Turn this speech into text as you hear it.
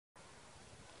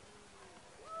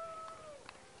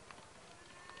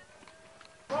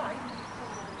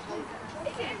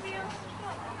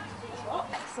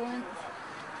Excellent.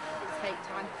 Take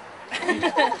time.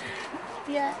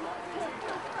 Yeah.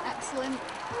 Excellent.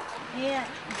 Yeah.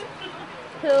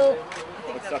 Cool. I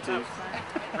think it's tattoos.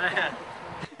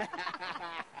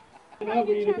 Now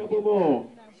we need a couple more.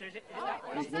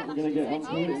 If not, we're going to get on to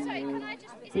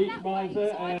it. Beach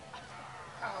miser.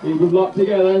 Keep them locked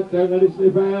together. Don't let it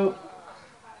slip out.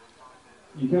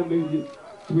 You can move your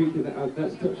tweak it.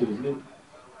 That's touching, isn't it?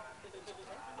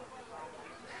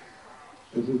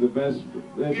 This is the best.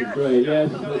 This is great.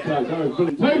 Yes, that's right. Sorry,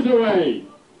 pulling toes away.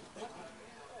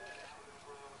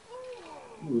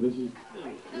 Oh, this is.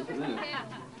 Look at that.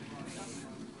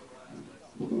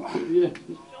 Yeah.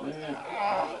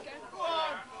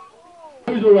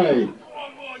 Toes away.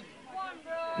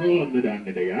 Pull on the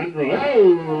dandy and right.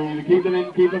 Oh, keep them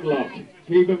in, keep them locked.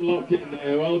 Keep them locked in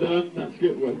there. Well done. That's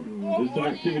good. Well, there's some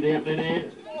activity happening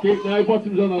here. Keep no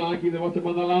bottoms on the line. Keep the bottom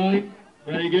on the line.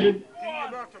 Very good.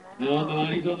 No, on the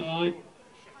line. He's on the line.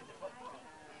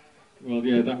 Well,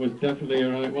 yeah, that was definitely a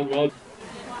right one. Well.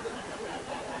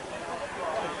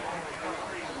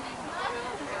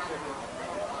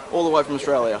 All the way from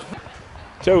Australia.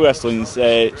 Toe wrestling's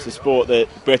it's a sport that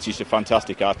British are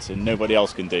fantastic at and nobody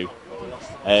else can do.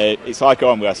 It's like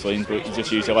arm wrestling, but you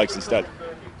just use your legs instead.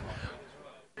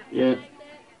 Yeah,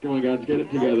 come on guys, get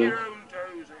it together.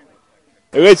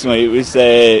 Originally it was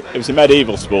a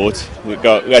medieval sport that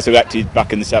got resurrected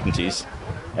back in the 70s.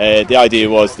 The idea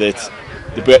was that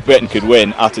Britain could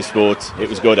win at a sport it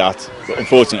was good at, but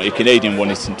unfortunately a Canadian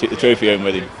won it and took the trophy home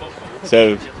with him.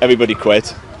 So everybody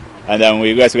quit, and then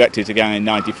we resurrected it again in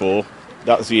 '94.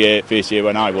 That was the first year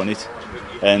when I won it,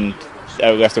 and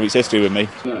the rest of it's history with me.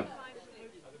 Are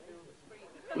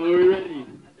we ready?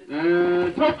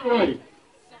 Talk away!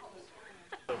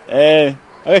 I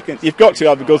reckon you've got to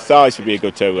have a good thighs to be a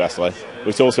good toe wrestler,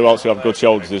 but also have good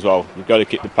shoulders as well. You've got to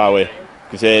keep the power,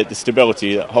 because the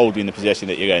stability, holding the position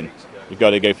that you're in, you've got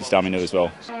to go for stamina as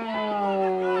well.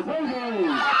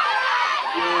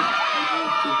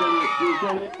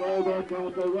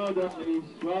 Well done, please.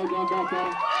 Well done,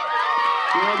 Becca.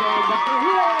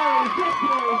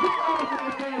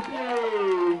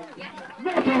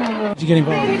 Did you get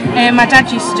involved? My dad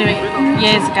used to do it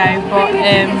years ago, but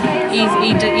he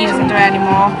doesn't do it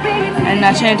anymore. And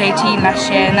I turned 18 last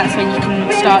year, and that's when you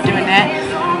can start doing it.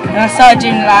 And I started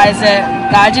doing it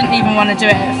I didn't even want to do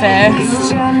it at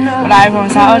first, but everyone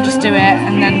was like, "Oh, just do it,"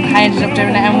 and then I ended up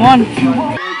doing it and won.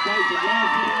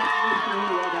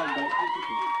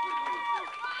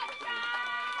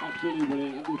 Absolutely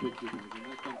brilliant. I'll do pictures of it.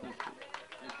 That's fantastic.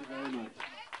 Thank you very much.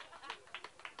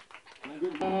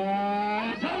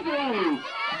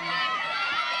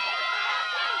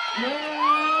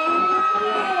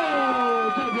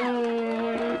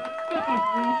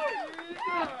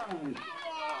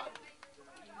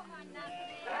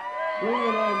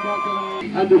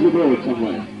 And there's a board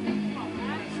somewhere.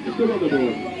 It's still on the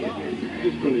board.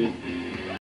 It's brilliant.